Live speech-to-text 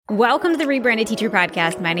Welcome to the Rebranded Teacher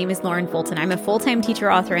Podcast. My name is Lauren Fulton. I'm a full-time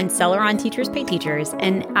teacher, author, and seller on Teachers Pay Teachers,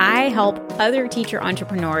 and I help other teacher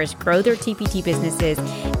entrepreneurs grow their TPT businesses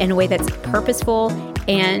in a way that's purposeful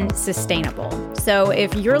and sustainable. So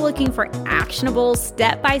if you're looking for actionable,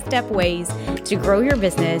 step-by-step ways to grow your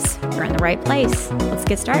business, you're in the right place. Let's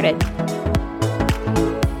get started.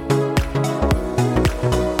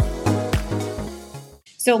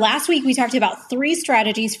 So last week, we talked about 3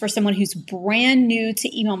 strategies for someone who's brand new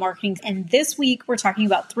to email marketing. And this week, we're talking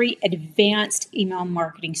about 3 advanced email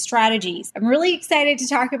marketing strategies. I'm really excited to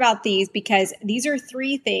talk about these because these are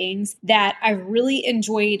 3 things that I really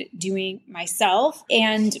enjoyed doing myself.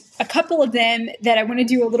 And a couple of them that I want to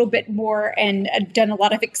do a little bit more, and I've done a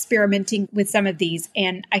lot of experimenting with some of these,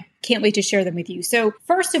 and I can't wait to share them with you. So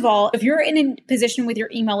first of all, if you're in a position with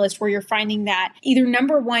your email list where you're finding that either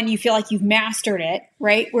number one, you feel like you've mastered it,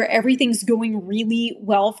 right? Where everything's going really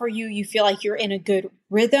well for you. You feel like you're in a good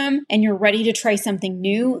rhythm and you're ready to try something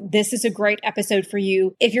new. This is a great episode for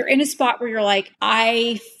you. If you're in a spot where you're like,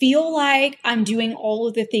 I feel like I'm doing all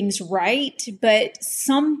of the things right, but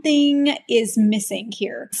something is missing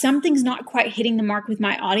here. Something's not quite hitting the mark with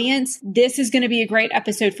my audience. This is going to be a great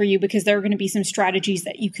episode for you because there are going to be some strategies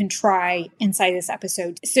that you can try inside this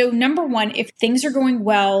episode. So number one, if things are going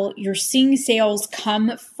well, you're seeing sales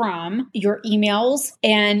come from your emails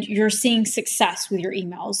and you're seeing success with your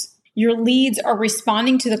emails. Your leads are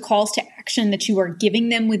responding to the calls to action that you are giving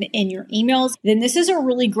them within your emails, then this is a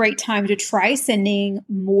really great time to try sending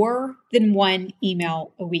more than 1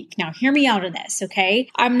 email a week. Now, hear me out on this, okay?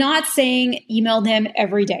 I'm not saying email them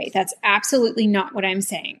every day. That's absolutely not what I'm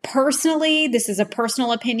saying. Personally, this is a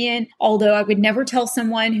personal opinion, although I would never tell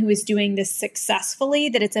someone who is doing this successfully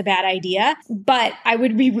that it's a bad idea, but I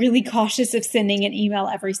would be really cautious of sending an email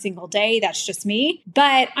every single day. That's just me.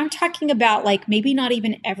 But I'm talking about like maybe not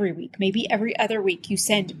even every week, maybe every other week you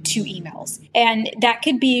send 2 emails. And that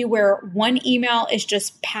could be where 1 email is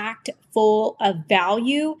just packed full of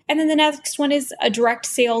value. And then the next one is a direct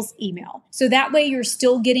sales email. So that way you're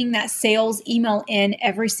still getting that sales email in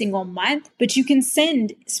every single month, but you can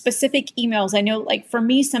send specific emails. I know like for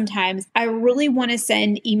me, sometimes I really want to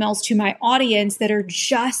send emails to my audience that are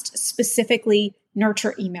just specifically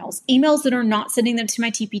nurture emails that are not sending them to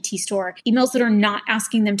my TPT store, emails that are not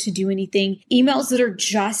asking them to do anything, emails that are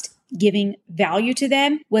just giving value to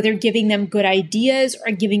them, whether giving them good ideas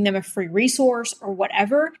or giving them a free resource or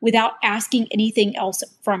whatever, without asking anything else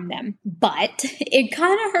from them. But it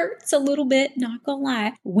kind of hurts a little bit, not gonna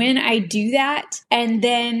lie, when I do that and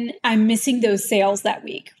then I'm missing those sales that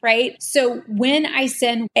week, right? So when I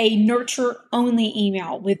send a nurture only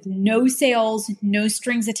email with no sales, no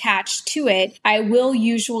strings attached to it, I will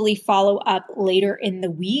usually follow up later in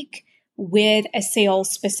the week with a sales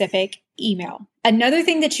specific email. Another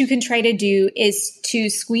thing that you can try to do is to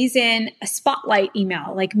squeeze in a spotlight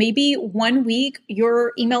email. Like maybe 1 week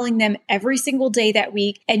you're emailing them every single day that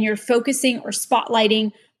week and you're focusing or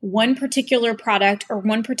spotlighting one particular product or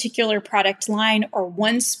one particular product line or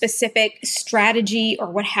one specific strategy or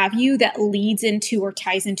what have you that leads into or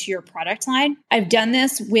ties into your product line. I've done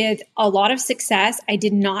this with a lot of success. I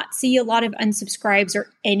did not see a lot of unsubscribes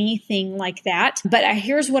or anything like that. But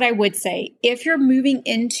here's what I would say. If you're moving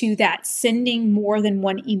into that sending more than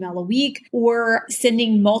 1 email a week or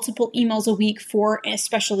sending multiple emails a week for a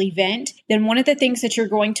special event, then one of the things that you're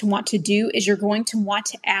going to want to do is you're going to want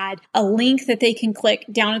to add a link that they can click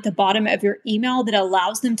down at the bottom of your email that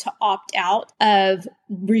allows them to opt out of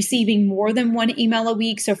receiving more than 1 email a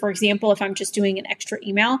week. So for example, if I'm just doing an extra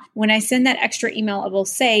email, when I send that extra email, it will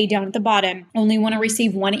say down at the bottom, only want to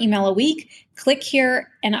receive 1 email a week. Click here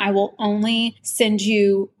and I will only send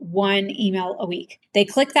you 1 email a week. They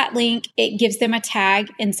click that link. It gives them a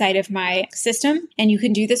tag inside of my system. And you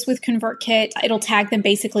can do this with ConvertKit. It'll tag them,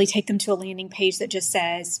 basically take them to a landing page that just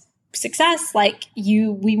says, success, like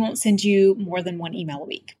we won't send you more than 1 email a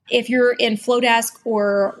week. If you're in Flowdesk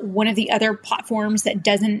or one of the other platforms that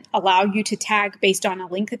doesn't allow you to tag based on a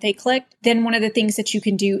link that they clicked, then one of the things that you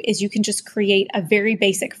can do is you can just create a very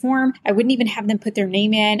basic form. I wouldn't even have them put their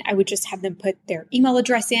name in. I would just have them put their email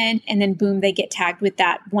address in, and then boom, they get tagged with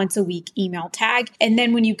that once a week email tag. And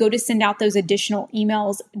then when you go to send out those additional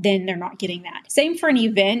emails, then they're not getting that. Same for an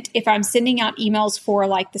event. If I'm sending out emails for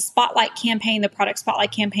like the Spotlight campaign, the product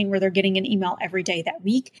Spotlight campaign, where they're getting an email every day that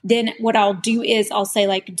week, then what I'll do is I'll say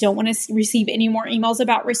like, don't want to receive any more emails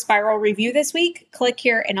about Respiral Review this week, click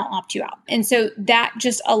here and I'll opt you out. And so that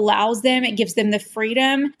just allows them, it gives them the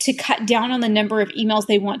freedom to cut down on the number of emails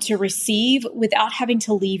they want to receive without having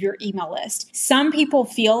to leave your email list. Some people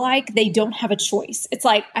feel like they don't have a choice. It's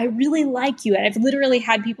like, I really like you. And I've literally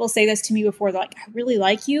had people say this to me before. They're like, I really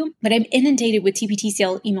like you, but I'm inundated with TPT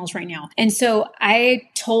sale emails right now. And so I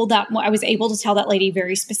was able to tell that lady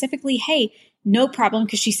very specifically, hey, no problem,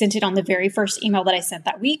 because she sent it on the very first email that I sent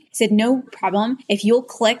that week. I said, no problem. If you'll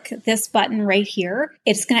click this button right here,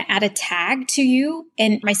 it's going to add a tag to you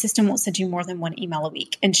and my system won't send you more than one email a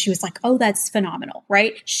week. And she was like, oh, that's phenomenal,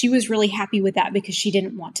 right? She was really happy with that because she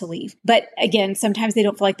didn't want to leave. But again, sometimes they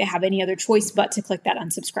don't feel like they have any other choice but to click that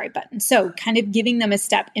unsubscribe button. So kind of giving them a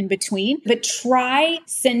step in between, but try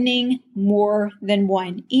sending more than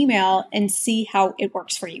one email and see how it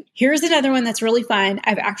works for you. Here's another one that's really fun.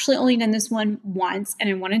 I've actually only done this one once and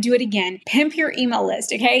I want to do it again. Pimp your email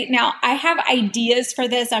list. Okay. Now I have ideas for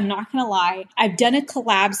this. I'm not going to lie. I've done a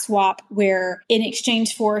collab swap where in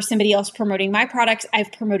exchange for somebody else promoting my products,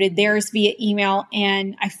 I've promoted theirs via email.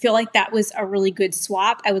 And I feel like that was a really good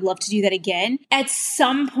swap. I would love to do that again. At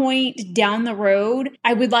some point down the road,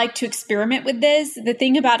 I would like to experiment with this. The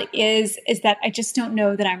thing about it is that I just don't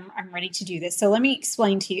know that I'm ready to do this. So let me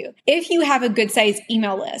explain to you. If you have a good size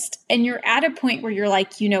email list and you're at a point where you're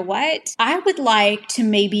like, you know what? I would like to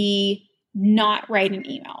maybe not write an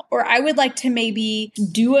email, or I would like to maybe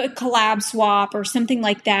do a collab swap or something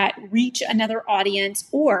like that, reach another audience,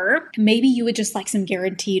 or maybe you would just like some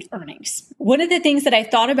guaranteed earnings. One of the things that I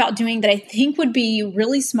thought about doing that I think would be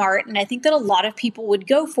really smart, and I think that a lot of people would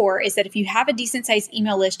go for, is that if you have a decent sized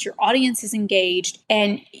email list, your audience is engaged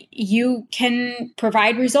and you can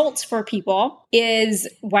provide results for people, is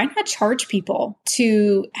why not charge people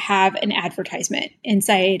to have an advertisement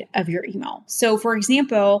inside of your email? So for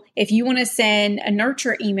example, if you want to send a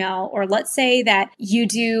nurture email, or let's say that you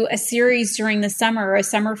do a series during the summer, a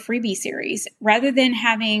summer freebie series, rather than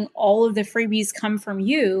having all of the freebies come from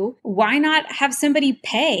you, why not have somebody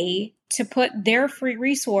pay to put their free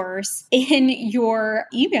resource in your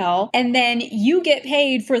email, and then you get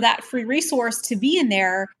paid for that free resource to be in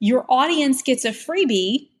there. Your audience gets a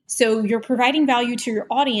freebie. So you're providing value to your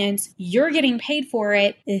audience, you're getting paid for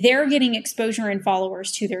it, they're getting exposure and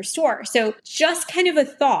followers to their store. So just kind of a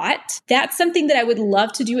thought, that's something that I would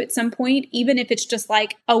love to do at some point, even if it's just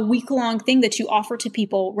like a week-long thing that you offer to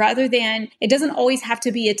people, rather than, it doesn't always have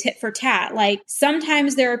to be a tit for tat. Like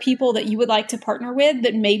sometimes there are people that you would like to partner with,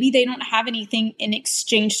 but maybe they don't have anything in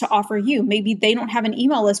exchange to offer you. Maybe they don't have an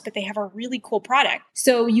email list, but they have a really cool product.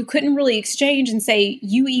 So you couldn't really exchange and say,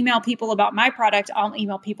 you email people about my product, I'll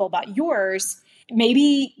email people about yours.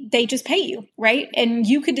 Maybe they just pay you, right? And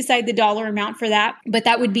you could decide the dollar amount for that, but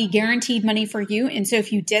that would be guaranteed money for you. And so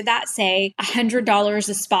if you did that, say $100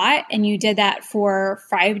 a spot, and you did that for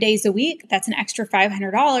 5 days a week, that's an extra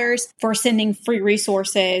 $500 for sending free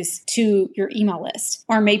resources to your email list.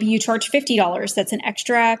 Or maybe you charge $50. That's an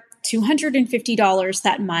extra $250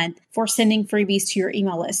 that month for sending freebies to your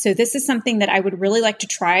email list. So this is something that I would really like to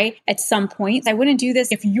try at some point. I wouldn't do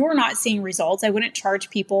this if you're not seeing results. I wouldn't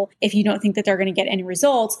charge people if you don't think that they're going to get any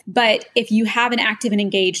results. But if you have an active and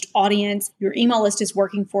engaged audience, your email list is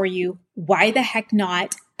working for you, why the heck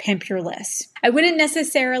not pimp your list? I wouldn't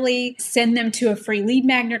necessarily send them to a free lead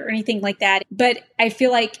magnet or anything like that, but I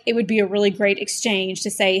feel like it would be a really great exchange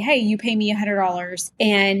to say, hey, you pay me $100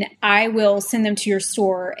 and I will send them to your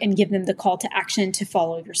store and give them the call to action to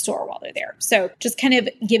follow your store while they're there. So just kind of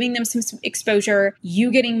giving them some exposure,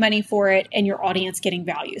 you getting money for it, and your audience getting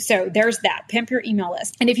value. So there's that, pimp your email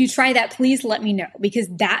list. And if you try that, please let me know, because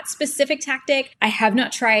that specific tactic I have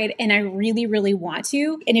not tried and I really, really want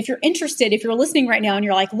to. And if you're interested, if you're listening right now and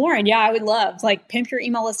you're like, Lauren, yeah, I would love to like pimp your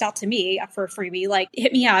email list out to me for a freebie, like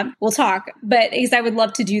hit me up, we'll talk. But because I would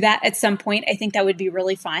love to do that at some point, I think that would be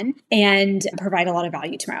really fun and provide a lot of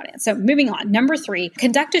value to my audience. So moving on, number 3,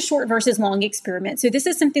 conduct a short versus long experiment. So this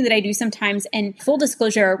is something that I do sometimes. And full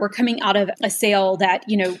disclosure, we're coming out of a sale that,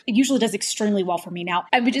 it usually does extremely well for me. Now,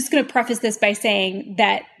 I'm just going to preface this by saying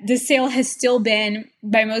that this sale has still been,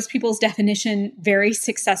 by most people's definition, very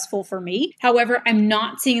successful for me. However, I'm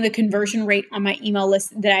not seeing the conversion rate on my email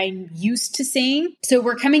list that I'm used to seeing. So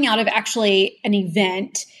we're coming out of actually an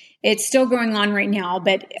event. It's still going on right now,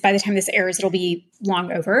 but by the time this airs, it'll be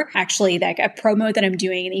long over. Actually, like a promo that I'm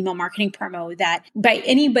doing, an email marketing promo that by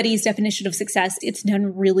anybody's definition of success, it's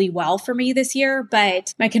done really well for me this year,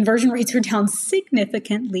 but my conversion rates are down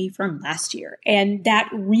significantly from last year. And that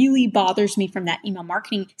really bothers me from that email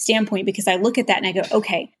marketing standpoint, because I look at that and I go,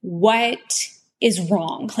 okay, what is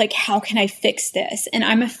wrong? Like, how can I fix this? And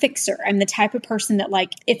I'm a fixer. I'm the type of person that,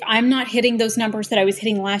 like, if I'm not hitting those numbers that I was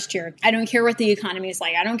hitting last year, I don't care what the economy is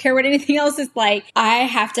like. I don't care what anything else is like. I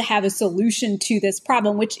have to have a solution to this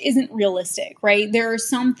problem, which isn't realistic, right? There are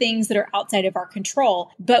some things that are outside of our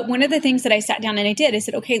control. But one of the things that I sat down and I did, I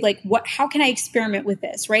said, okay, like how can I experiment with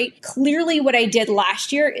this, right? Clearly what I did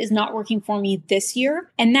last year is not working for me this year.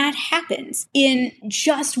 And that happens. In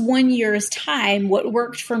just 1 year's time, what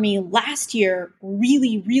worked for me last year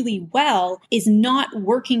really, really well is not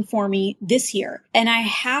working for me this year. And I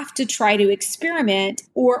have to try to experiment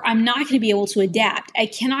or I'm not going to be able to adapt. I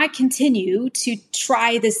cannot continue to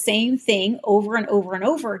try the same thing over and over and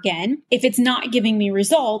over again if it's not giving me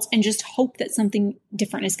results and just hope that something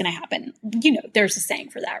different is going to happen. You know, there's a saying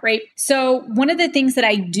for that, right? So one of the things that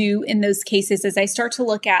I do in those cases is I start to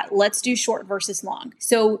look at, let's do short versus long.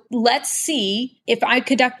 So let's see if I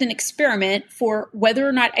conduct an experiment for whether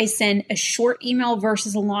or not I send a short email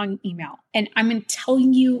versus a long email. And I'm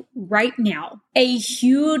telling you right now, a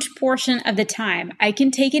huge portion of the time, I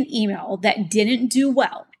can take an email that didn't do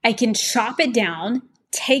well. I can chop it down,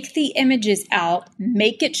 take the images out,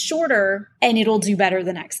 make it shorter, and it'll do better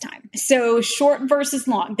the next time. So short versus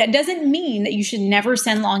long. That doesn't mean that you should never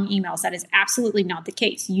send long emails. That is absolutely not the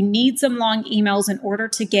case. You need some long emails in order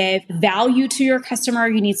to give value to your customer.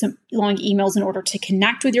 You need some long emails in order to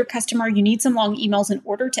connect with your customer. You need some long emails in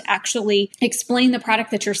order to actually explain the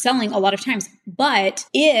product that you're selling a lot of times. But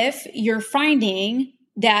if you're finding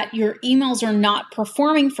that your emails are not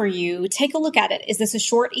performing for you, take a look at it. Is this a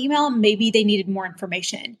short email? Maybe they needed more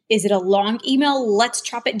information. Is it a long email? Let's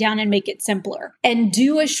chop it down and make it simpler. And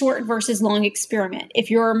do a short versus long experiment.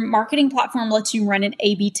 If your marketing platform lets you run an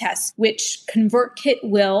A/B test, which ConvertKit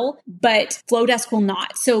will, but Flowdesk will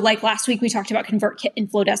not. So like last week, we talked about ConvertKit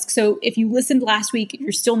and Flowdesk. So if you listened last week,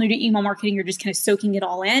 you're still new to email marketing, you're just kind of soaking it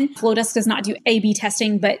all in. Flowdesk does not do A/B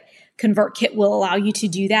testing, but ConvertKit will allow you to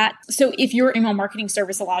do that. So if your email marketing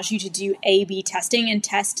service allows you to do A/B testing and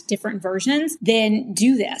test different versions, then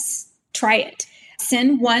do this. Try it.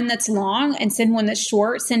 Send one that's long and send one that's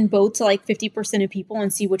short. Send both to like 50% of people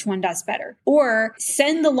and see which one does better. Or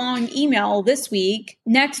send the long email this week.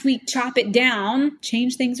 Next week, chop it down,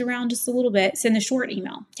 change things around just a little bit. Send the short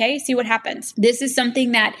email. Okay. See what happens. This is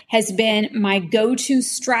something that has been my go-to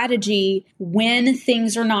strategy when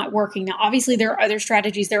things are not working. Now, obviously there are other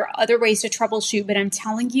strategies. There are other ways to troubleshoot, but I'm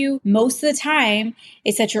telling you, most of the time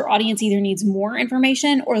it's that your audience either needs more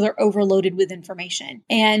information or they're overloaded with information.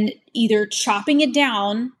 And either chopping it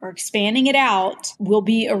down or expanding it out will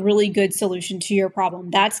be a really good solution to your problem.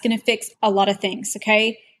 That's going to fix a lot of things,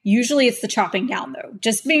 okay? Usually it's the chopping down though.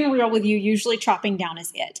 Just being real with you, usually chopping down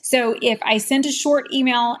is it. So if I sent a short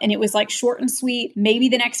email and it was like short and sweet, maybe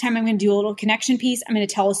the next time I'm going to do a little connection piece. I'm going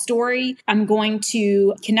to tell a story. I'm going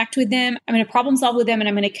to connect with them. I'm going to problem solve with them and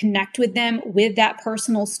I'm going to connect with them with that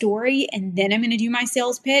personal story. And then I'm going to do my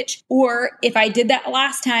sales pitch. Or if I did that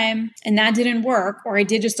last time and that didn't work, or I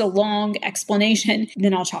did just a long explanation,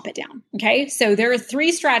 then I'll chop it down. Okay. So there are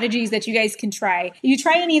 3 strategies that you guys can try. If you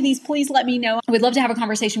try any of these, please let me know. I would love to have a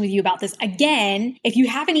conversation with you about this. Again, if you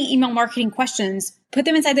have any email marketing questions, put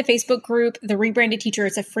them inside the Facebook group, The Rebranded Teacher.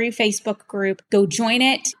 It's a free Facebook group. Go join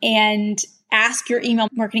it and ask your email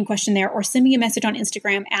marketing question there, or send me a message on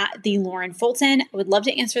Instagram at the Lauren Fulton. I would love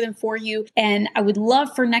to answer them for you. And I would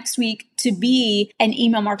love for next week to be an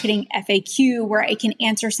email marketing FAQ where I can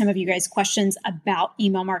answer some of you guys' questions about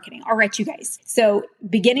email marketing. All right, you guys. So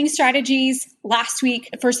beginning strategies last week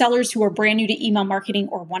for sellers who are brand new to email marketing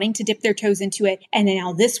or wanting to dip their toes into it. And then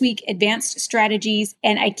now this week, advanced strategies.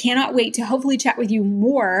 And I cannot wait to hopefully chat with you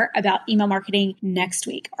more about email marketing next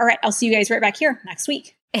week. All right, I'll see you guys right back here next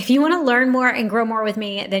week. If you want to learn more and grow more with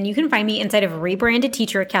me, then you can find me inside of Rebranded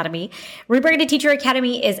Teacher Academy. Rebranded Teacher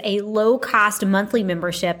Academy is a low-cost monthly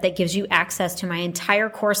membership that gives you access to my entire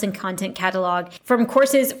course and content catalog, from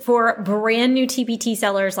courses for brand new TPT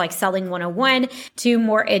sellers like Selling 101 to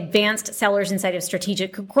more advanced sellers inside of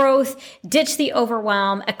strategic growth, Ditch the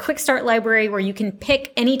Overwhelm, a quick start library where you can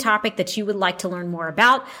pick any topic that you would like to learn more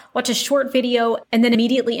about, watch a short video, and then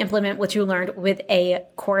immediately implement what you learned with a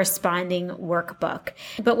corresponding workbook.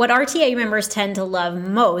 But what RTA members tend to love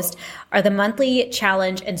most are the monthly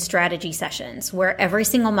challenge and strategy sessions, where every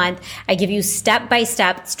single month I give you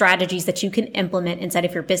step-by-step strategies that you can implement inside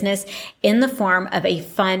of your business in the form of a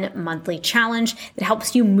fun monthly challenge that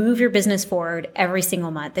helps you move your business forward every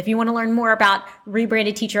single month. If you want to learn more about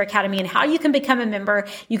Rebranded Teacher Academy and how you can become a member,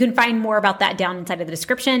 you can find more about that down inside of the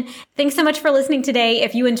description. Thanks so much for listening today.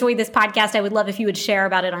 If you enjoyed this podcast, I would love if you would share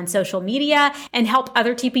about it on social media and help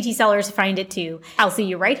other TPT sellers find it too. I'll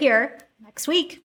see you right here next week.